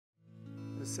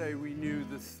to say we knew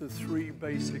the three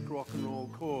basic rock and roll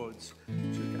chords,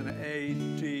 which are kind of A,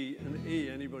 D, and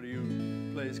E. Anybody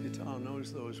who plays guitar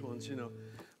knows those ones, you know.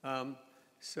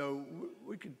 So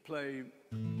we could play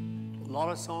a lot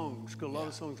of songs, got a lot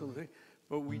of songs on the thing,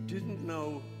 but we didn't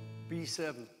know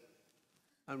B7.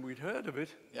 And we'd heard of it.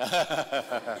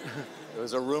 There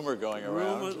was a rumor going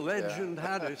around. Rumor, legend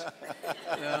had it.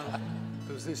 There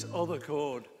was this other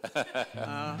chord.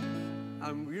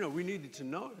 And, you know, we needed to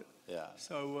know it. Yeah.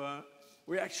 So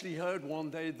we actually heard one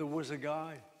day there was a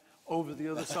guy over the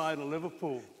other side of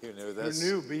Liverpool. Who knew this?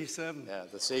 Who knew B7. Yeah,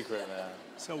 the secret, man.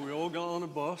 So we all got on a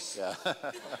bus. Yeah.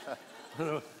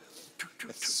 In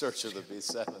search of the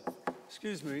B7.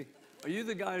 Excuse me, are you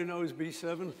the guy who knows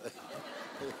B7?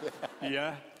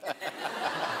 Yeah.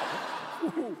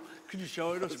 Could you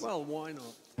show it us? Well, why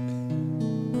not?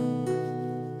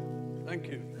 Thank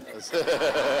you.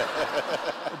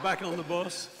 We're back on the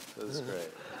bus. That's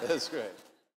great. That's great.